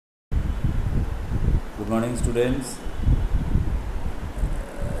morning, students.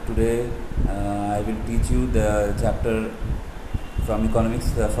 Today I will teach you the chapter from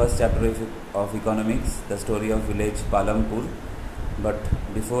economics, the first chapter of economics, the story of village Palampur. But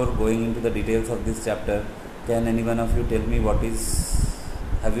before going into the details of this chapter, can any one of you tell me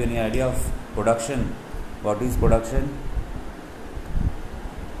have you any idea of production? What is production?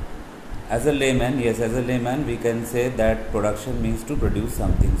 As a layman, we can say that production means to produce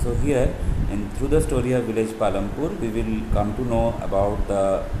something. So here, through the story of village Palampur, we will come to know about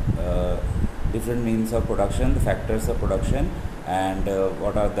the different means of production, the factors of production, and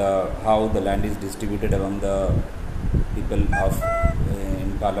how the land is distributed among the people of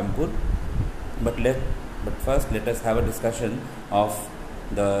in Palampur. But first, let us have a discussion of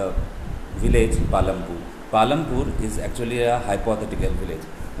the village Palampur. Palampur is actually a hypothetical village.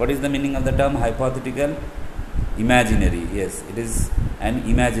 What is the meaning of the term hypothetical? Imaginary. Yes, it is an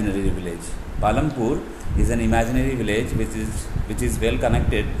imaginary village. Palampur is an imaginary village which is well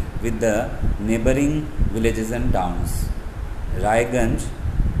connected with the neighboring villages and towns. Raiganj,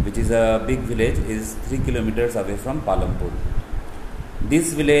 which is a big village, is 3 kilometers away from Palampur.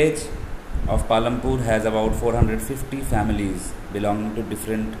 This village of Palampur has about 450 families belonging to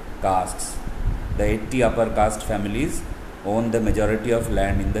different castes. The 80 upper caste families own the majority of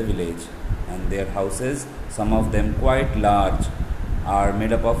land in the village, and their houses, some of them quite large, are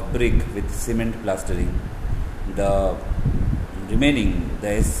made up of brick with cement plastering. The remaining,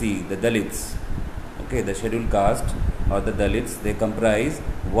 the SC, the Dalits, the scheduled caste or the Dalits, they comprise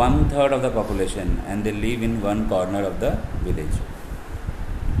 1/3 of the population, and they live in one corner of the village.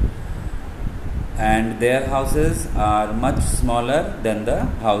 And their houses are much smaller than the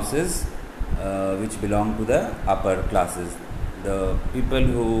houses which belong to the upper classes. The people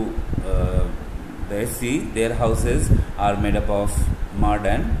who the SC, their houses are made up of mud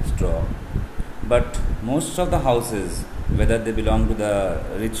and straw. But most of the houses, whether they belong to the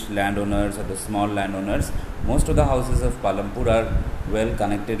rich landowners or the small landowners, most of the houses of Palampur are well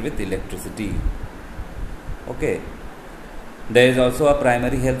connected with electricity. There is also a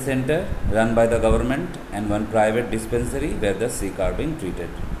primary health center run by the government and one private dispensary where the sick are being treated.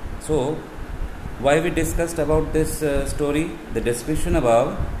 So, why we discussed about this story? The description above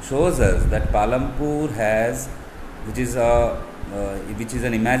shows us that Palampur which is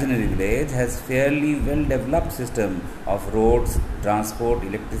an imaginary village, has fairly well developed system of roads, transport,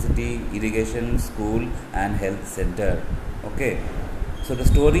 electricity, irrigation, school and health center. So the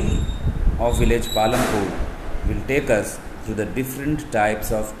story of village Palampur will take us through the different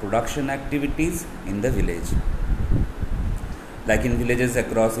types of production activities in the village. Like in villages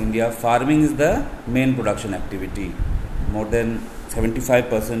across India, farming is the main production activity. More than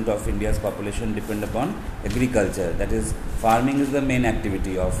 75% of India's population depend upon agriculture. That is, farming is the main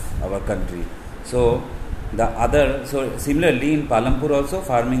activity of our country. So similarly in Palampur also,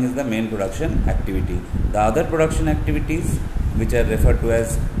 farming is the main production activity. The other production activities which are referred to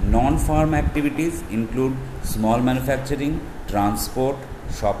as non-farm activities include small manufacturing, transport,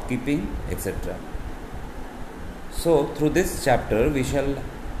 shopkeeping, etc. So, through this chapter, we shall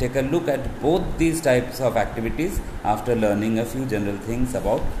take a look at both these types of activities after learning a few general things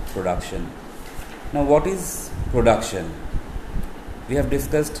about production. Now, what is production? We have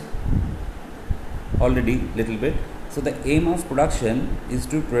discussed already little bit. So, the aim of production is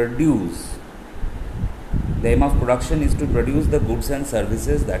to produce. The aim of production is to produce the goods and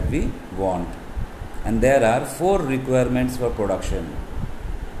services that we want. And there are 4 requirements for production.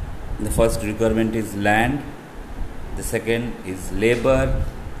 The first requirement is land. The second is labor,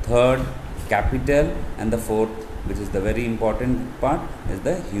 third capital, and the fourth, which is the very important part, is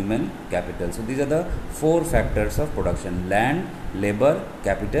the human capital. So these are the 4 factors of production: land, labor,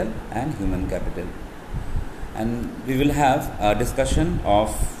 capital and human capital. And we will have a discussion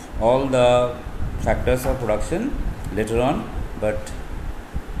of all the factors of production later on, but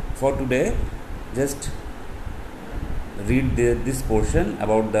for today just read this portion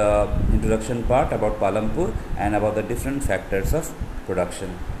about the introduction part about Palampur and about the different factors of production.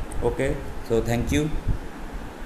 So thank you.